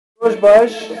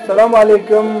Bash, Salam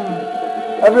Alaikum.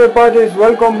 Everybody is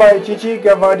welcome by Çiçi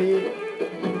Gavadi.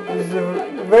 He's a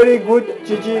very good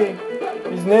Çiçi.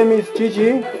 His name is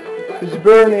Çiçi. He's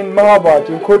born in Mahabad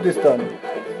in Kurdistan.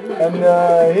 And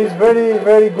he's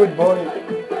very good boy.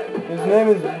 His name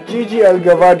is Çiçi Al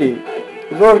Gavadi.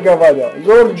 Zor Gavada.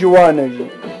 Zor Juwana ji.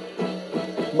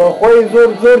 Bakhoy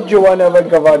zor Juwana ve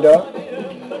Gavada.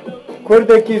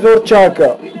 Kurdaki zor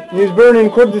Chaka. He is born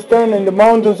in Kurdistan in the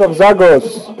mountains of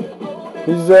Zagros.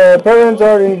 His parents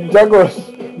are in Zagros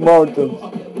Mountains.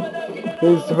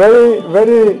 He's very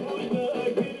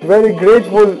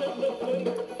grateful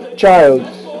child,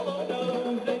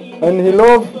 and he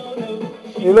love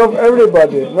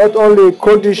everybody. Not only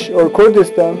Kurdish or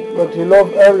Kurdistan, but he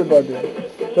love everybody.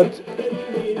 But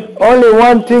only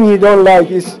one thing he don't like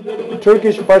is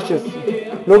Turkish fascists.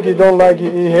 Look, he don't like.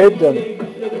 He hate them.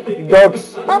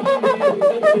 Dogs.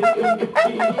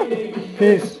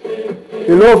 Peace.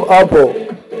 He love Apo.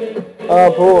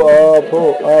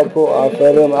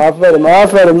 Aferin.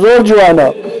 Zor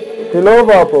Juana. He love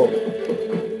Apo.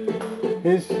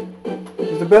 He's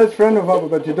the best friend of Apo,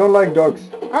 but he don't like dogs.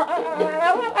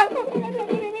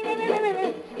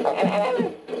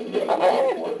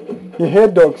 He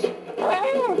hate dogs.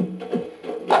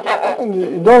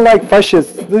 He don't like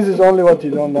fascists. This is only what he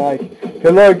don't like.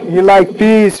 He like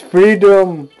peace,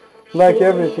 freedom, like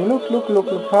everything. Look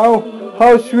how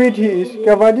sweet he is.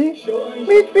 Gavadi,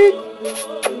 meet.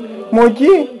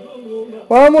 Moji,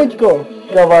 Mojko,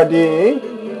 Gavadi.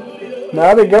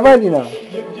 Now the Gavadi now.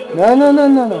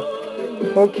 No.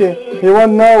 Okay, he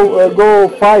want now go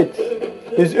fight.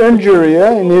 His injury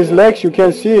in his legs, you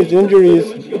can see his injury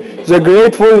is a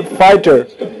grateful fighter.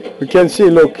 You can see,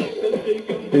 look.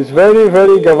 He's very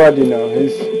Gavadi now.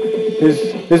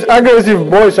 He's aggressive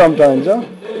boy sometimes, huh?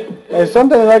 And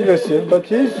sometimes aggressive, but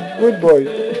he's good boy.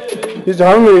 He's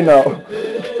hungry now.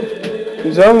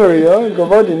 He's hungry, huh?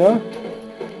 Gavadi, no?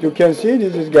 You can see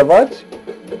this is Gavad.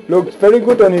 Looks very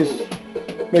good on his.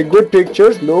 Make good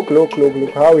pictures. Look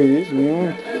how he is.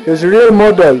 He's real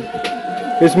model.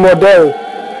 He's model.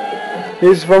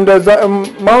 He's from the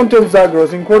mountain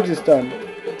Zagros in Kurdistan.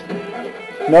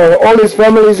 Now all his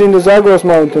family is in the Zagros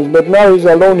Mountains, but now he's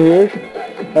alone here,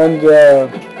 and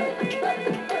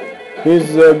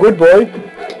he's a good boy,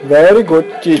 very good.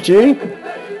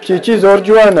 Çiçi zor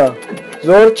Juana,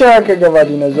 zor Chaka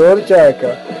Gavadina, zor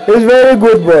Chaka. He's very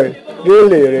good boy,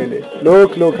 really.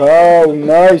 Look how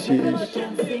nice he is.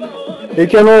 He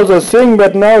can also sing,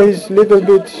 but now he's little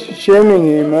bit shaming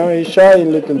him. He's shy a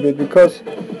little bit because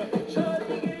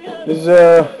he's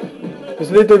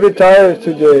little bit tired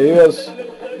today. It's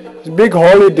a big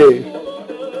holiday.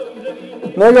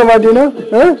 No Gavadina?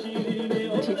 Huh?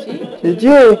 Çiçi.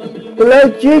 You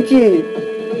like Çiçi?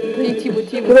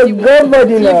 You like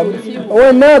Gavadina?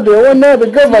 One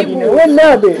Gavadina.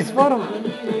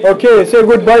 Okay, say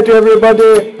goodbye to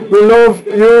everybody. We love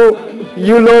you.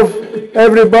 You love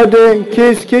everybody.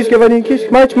 Kiss Gavadina, kiss.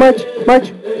 Much.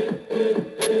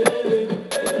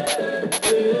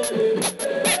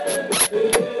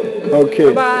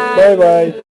 Okay. Bye.